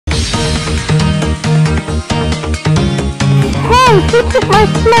It's my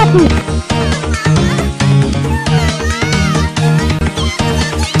snappy.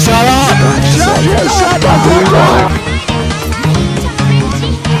 Shut up! Shut up!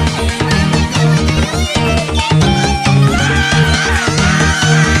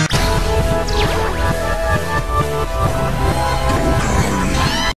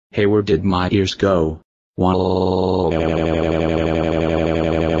 Hey, where did my ears go? Whoa.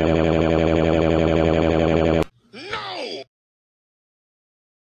 No!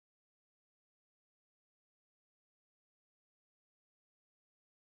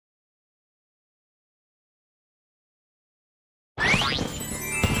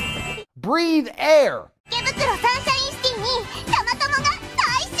 Breathe air!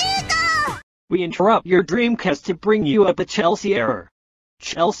 We interrupt your Dreamcast to bring you up a Chelsea error.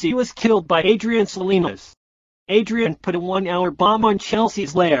 Chelsea was killed by Adrian Salinas. Adrian put a 1-hour bomb on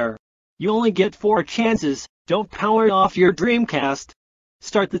Chelsea's lair. You only get 4 chances. Don't power off your Dreamcast.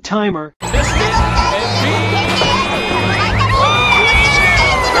 Start the timer.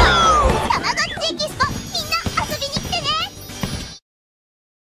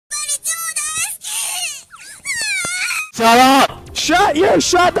 Shut up!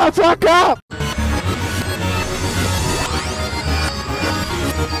 Shut the fuck up!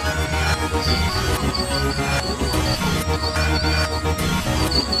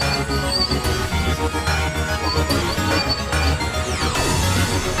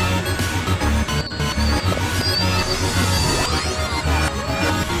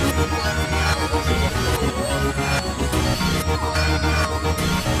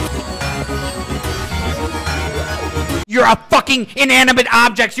 You're a fucking inanimate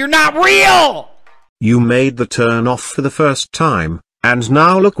object! You're not real! You made the turn off for the first time, and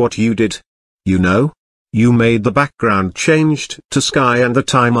now look what you did. You know? You made the background changed to sky and the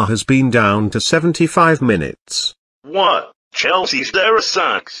timer has been down to 75 minutes. What? Chelsea's there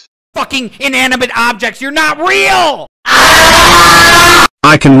sucks. Fucking inanimate objects! You're not real!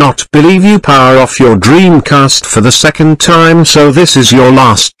 I cannot believe you power off your Dreamcast for the second time, so this is your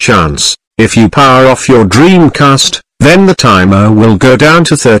last chance. If you power off your Dreamcast, then the timer will go down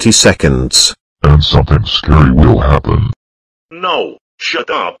to 30 seconds. And something scary will happen. No,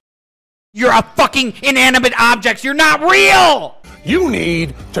 shut up. You're a fucking inanimate object! You're not real! You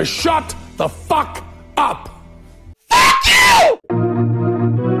need to shut the fuck up! Fuck you!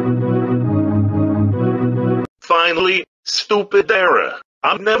 Finally, stupid error.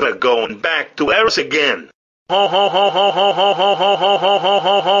 I'm never going back to errors again. Ho ho ho ho ho ho ho ho ho ho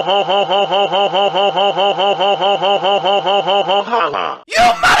ho ho ho ho ho ho. You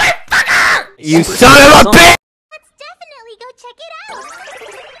motherfucker! You son of a bitch! Let's definitely go check it out.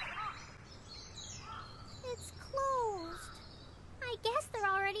 It's closed. I guess they're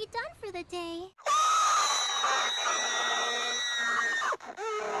already done for the day.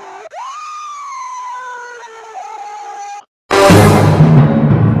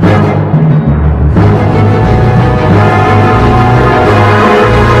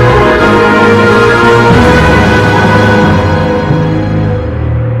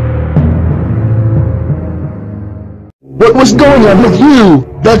 What was going on with you?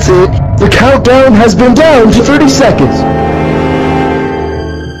 That's it. The countdown has been down to 30 seconds.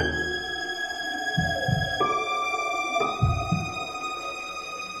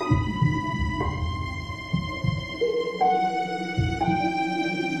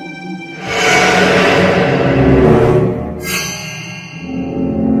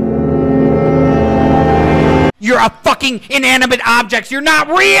 You're a fucking inanimate object! You're not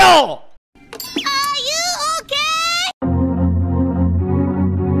real!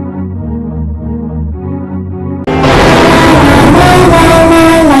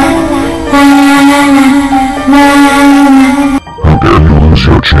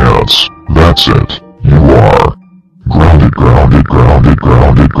 Chance. That's it. You are grounded, grounded, grounded,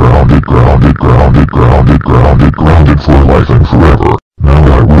 grounded, grounded, grounded, grounded, grounded, grounded, grounded for life and forever.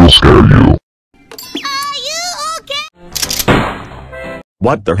 Now I will scare you. Are you okay?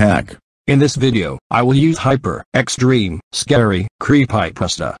 What the heck? In this video, I will use Hyper, Extreme, Scary,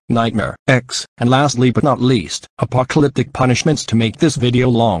 Creepypasta, Nightmare, X, and lastly but not least, apocalyptic punishments to make this video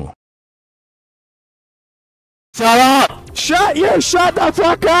long. Shut up! Shut the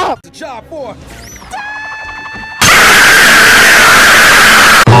fuck up! Good job, boy.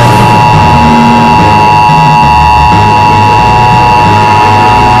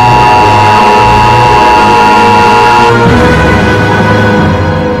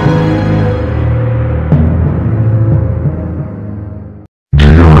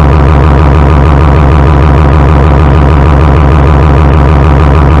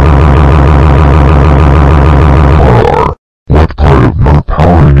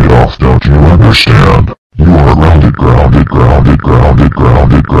 understand. You are grounded, grounded, grounded, grounded,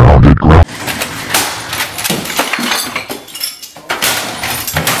 grounded, grounded, grounded.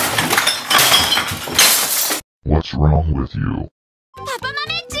 What's wrong with you? Papa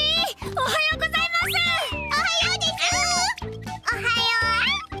Mamechi! Ohayo gozaimasu! Ohayo desu! Ohayo!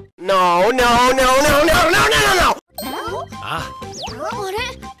 No, no, no, no, no, no, no, no! あれ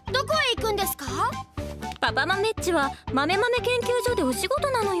どこへ行くんですか？パパマメッチは豆豆研究所でお仕事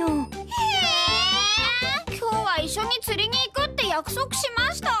なのよ。へえ。今日は一緒に釣りに行くって約束し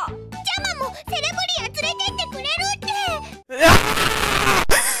ました。ジャマもセレブリア連れてってくれるって。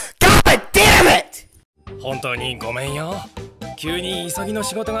God damn it! 本当にごめんよ。急に急ぎの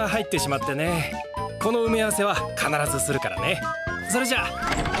仕事が入ってしまってね。この埋め合わせは必ずするからね。それじゃあ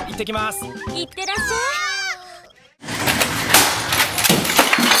行ってきます。行ってらっしゃい。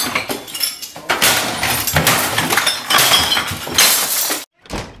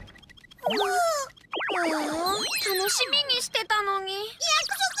楽しみにしてたのに。約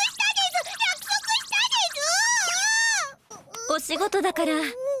束したです。お仕事だから我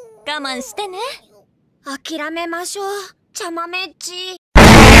慢してね。諦めましょう、茶豆っち。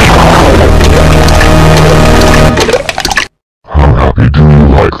How happy do you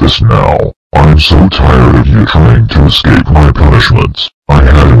like this now? I'm so tired of you trying to escape my punishments. I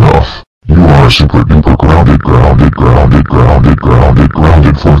had enough. You are super duper grounded, grounded, grounded, grounded, grounded,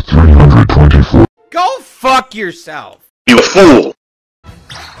 grounded for 324. Go fuck yourself! You fool!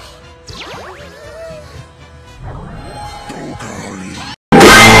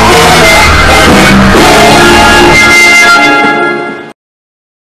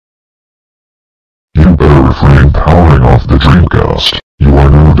 You better refrain powering off the Dreamcast. You are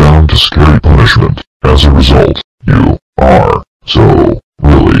now down to scary punishment. As a result, you are so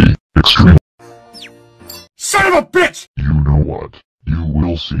really extreme. Son of a bitch! You know what? You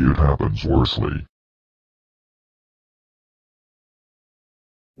will see it happens worsely.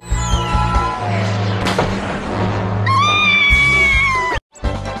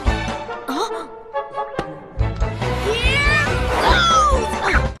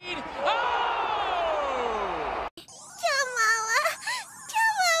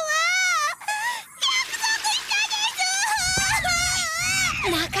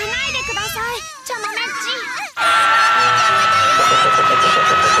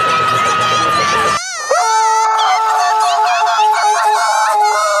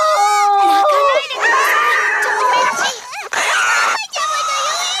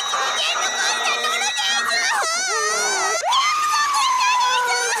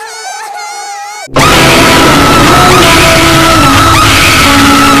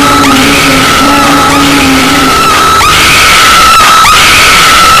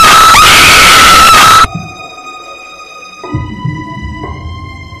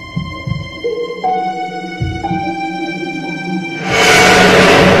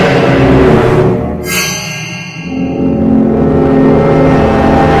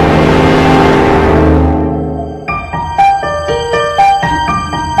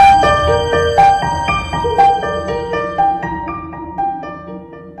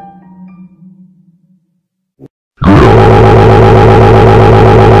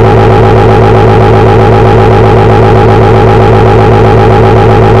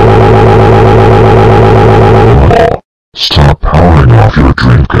 Stop powering off your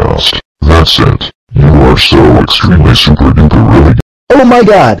Dreamcast. That's it. You are so extremely super duper really. Oh my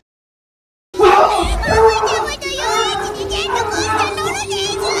god!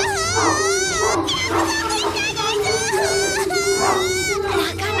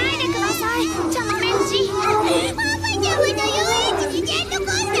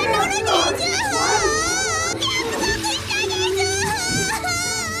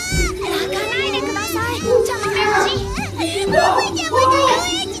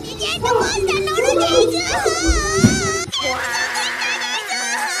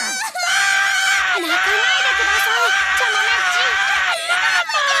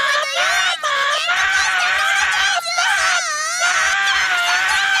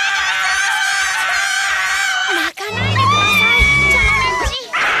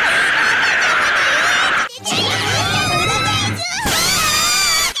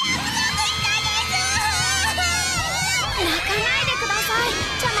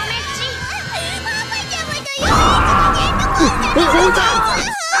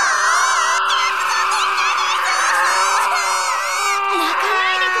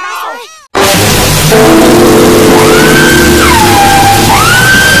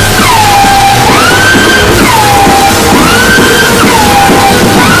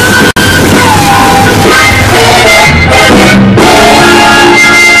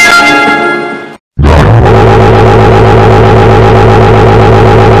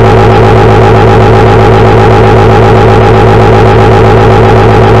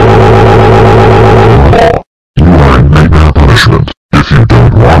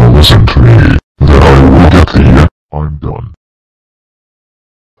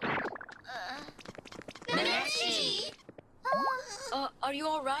 Are you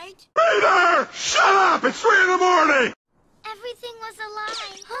alright? Peter! Shut up! It's 3 in the morning! Everything was a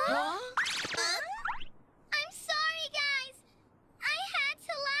lie. Huh? I'm sorry, guys. I had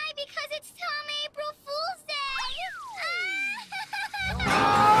to lie because it's April Fool's Day.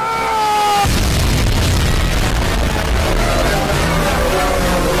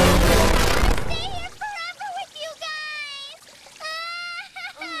 I'll stay here forever with you guys.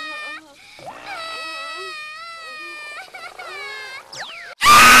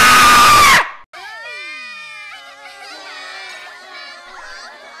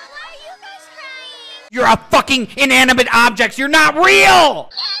 You're a fucking inanimate objects. You're not real!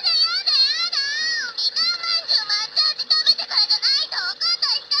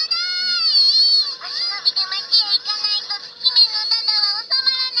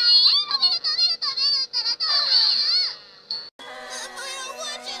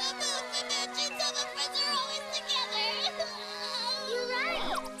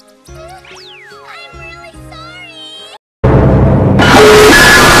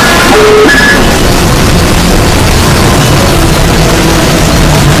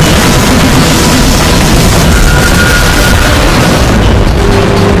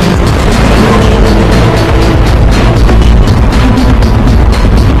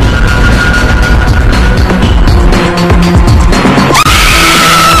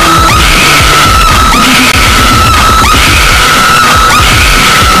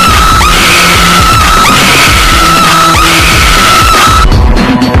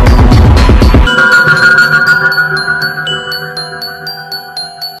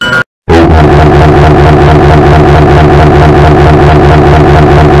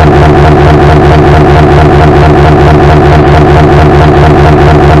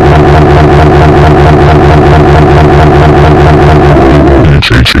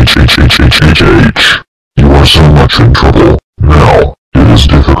 You are so much in trouble. Now, it is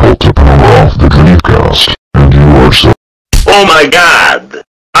difficult to power off the Dreamcast, and you are so— Oh my god!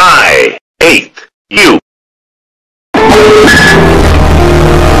 I hate you!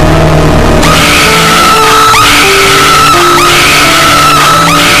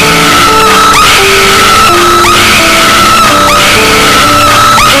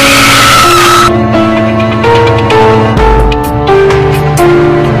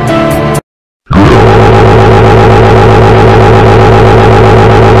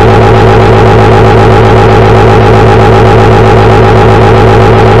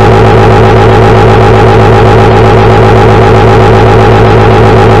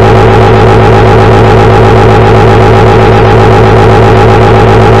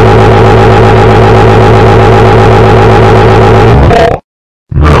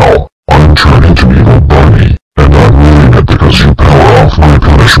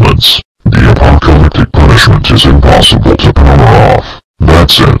 The apocalyptic punishment is impossible to power off.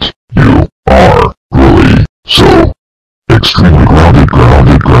 That's it. You are really so extremely grounded.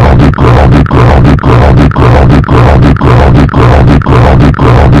 Grounded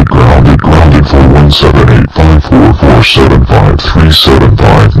for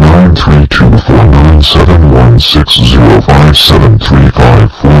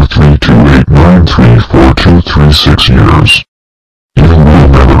years.